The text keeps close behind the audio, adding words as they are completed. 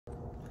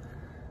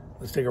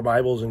Let's take our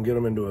Bibles and get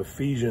them into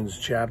Ephesians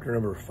chapter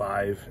number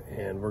 5,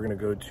 and we're going to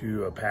go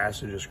to a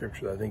passage of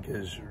scripture that I think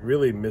is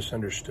really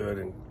misunderstood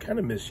and kind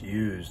of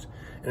misused.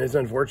 And it's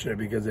unfortunate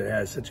because it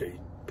has such a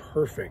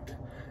perfect,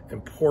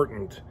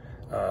 important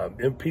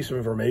piece of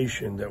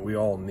information that we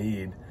all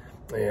need.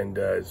 And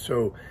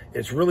so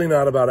it's really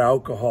not about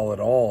alcohol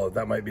at all.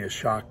 That might be a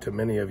shock to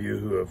many of you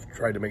who have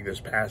tried to make this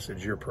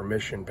passage your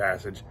permission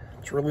passage.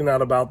 It's really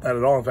not about that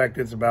at all. In fact,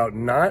 it's about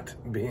not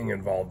being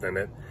involved in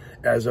it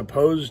as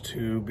opposed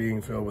to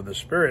being filled with the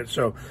Spirit.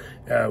 So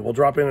we'll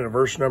drop in at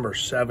verse number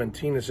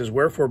 17. It says,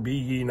 "Wherefore be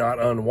ye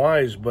not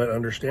unwise, but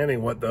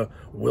understanding what the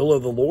will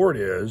of the Lord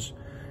is."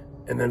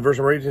 And then verse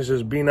number 18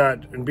 says, be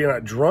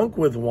not drunk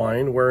with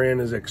wine, wherein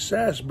is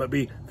excess, but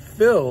be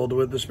filled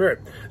with the Spirit.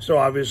 So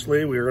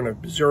obviously we're going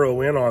to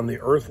zero in on the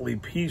earthly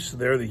piece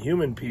there, the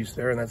human piece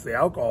there, and that's the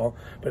alcohol.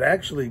 But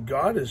actually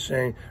God is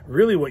saying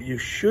really what you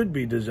should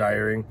be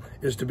desiring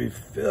is to be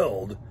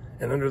filled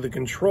and under the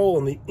control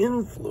and the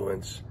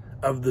influence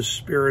of the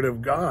Spirit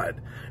of God.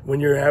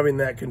 When you're having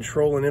that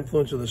control and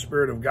influence of the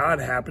Spirit of God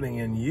happening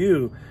in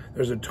you,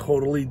 there's a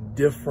totally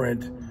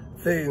different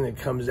thing that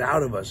comes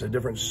out of us, a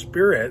different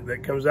spirit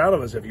that comes out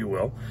of us, if you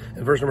will.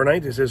 And verse number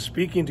 19 says,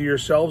 "Speaking to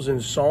yourselves in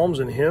psalms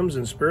and hymns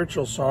and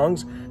spiritual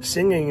songs,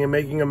 singing and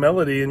making a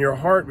melody in your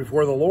heart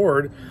before the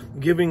Lord,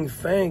 giving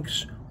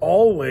thanks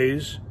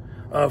always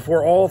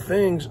for all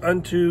things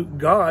unto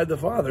God the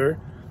Father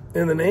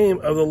in the name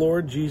of the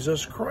Lord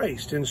Jesus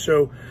Christ." And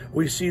so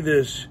we see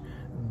this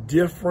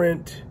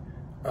different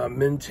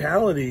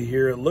mentality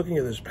here looking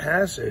at this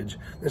passage.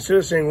 Instead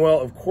of saying, well,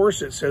 of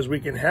course it says we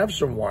can have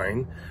some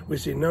wine, we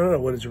say, no.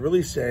 What it's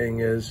really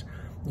saying is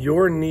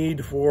your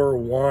need for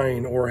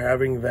wine or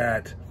having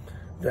that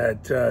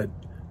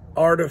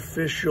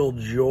artificial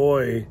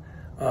joy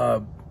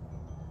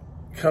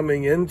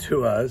coming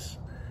into us,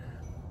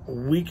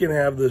 we can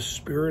have the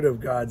Spirit of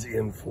God's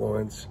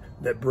influence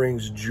that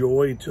brings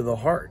joy to the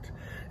heart.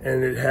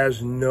 And it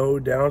has no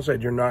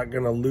downside. You're not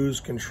going to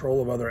lose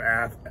control of other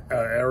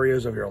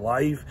areas of your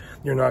life.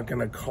 You're not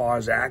going to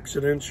cause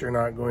accidents. You're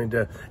not going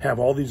to have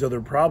all these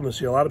other problems.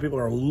 See, a lot of people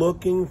are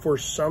looking for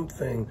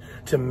something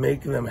to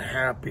make them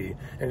happy.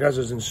 And God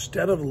says,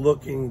 instead of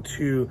looking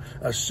to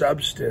a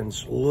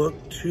substance,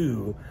 look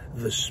to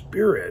the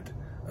Spirit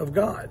of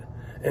God.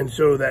 And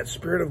so that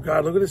Spirit of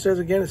God, look what it says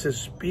again. It says,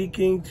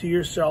 speaking to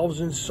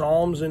yourselves in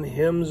psalms and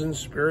hymns and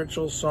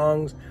spiritual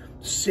songs,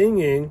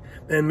 singing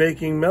and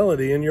making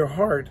melody in your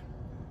heart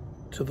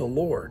to the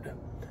Lord.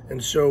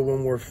 And so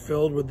when we're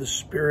filled with the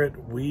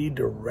Spirit, we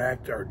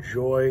direct our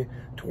joy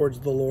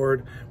towards the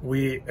Lord.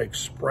 We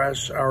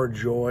express our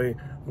joy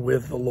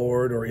with the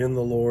Lord or in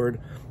the Lord.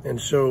 And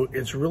so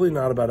it's really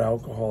not about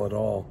alcohol at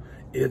all.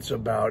 It's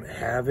about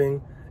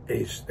having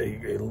a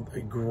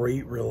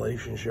great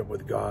relationship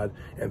with God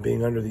and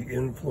being under the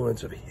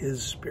influence of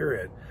His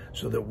Spirit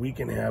so that we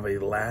can have a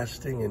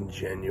lasting and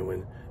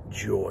genuine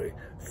joy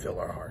fill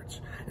our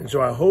hearts. And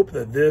so I hope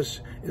that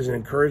this is an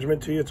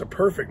encouragement to you. It's a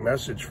perfect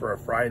message for a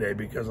Friday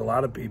because a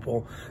lot of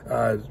people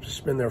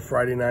spend their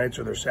Friday nights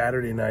or their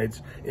Saturday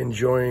nights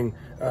enjoying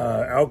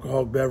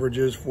alcoholic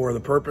beverages for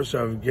the purpose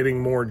of getting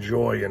more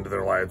joy into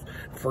their life,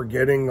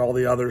 forgetting all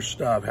the other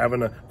stuff,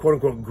 having a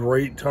quote-unquote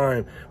great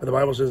time. But the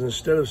Bible says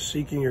instead of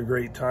seeking your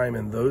great time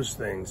in those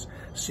things,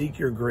 seek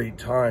your great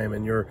time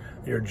and your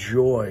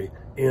joy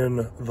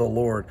in the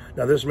Lord.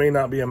 Now, this may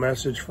not be a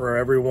message for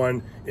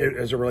everyone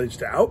as it relates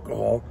to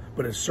alcohol,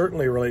 but it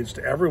certainly relates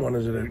to everyone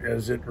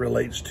as it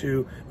relates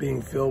to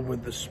being filled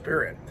with the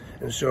Spirit.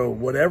 And so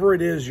whatever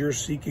it is you're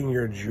seeking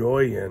your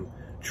joy in,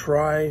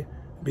 try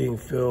being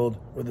filled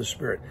with the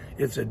Spirit.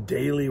 It's a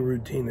daily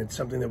routine. It's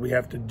something that we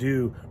have to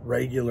do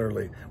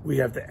regularly. We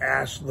have to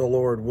ask the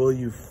Lord, will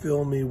you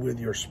fill me with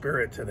your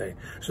Spirit today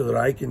so that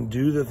I can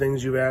do the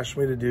things you've asked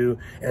me to do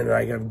and that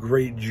I have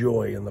great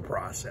joy in the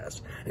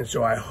process. And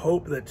so I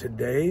hope that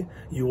today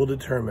you will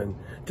determine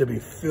to be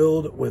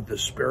filled with the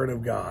Spirit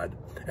of God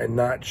and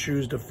not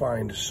choose to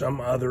find some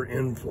other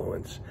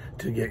influence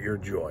to get your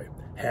joy.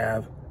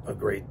 Have a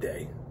great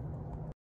day.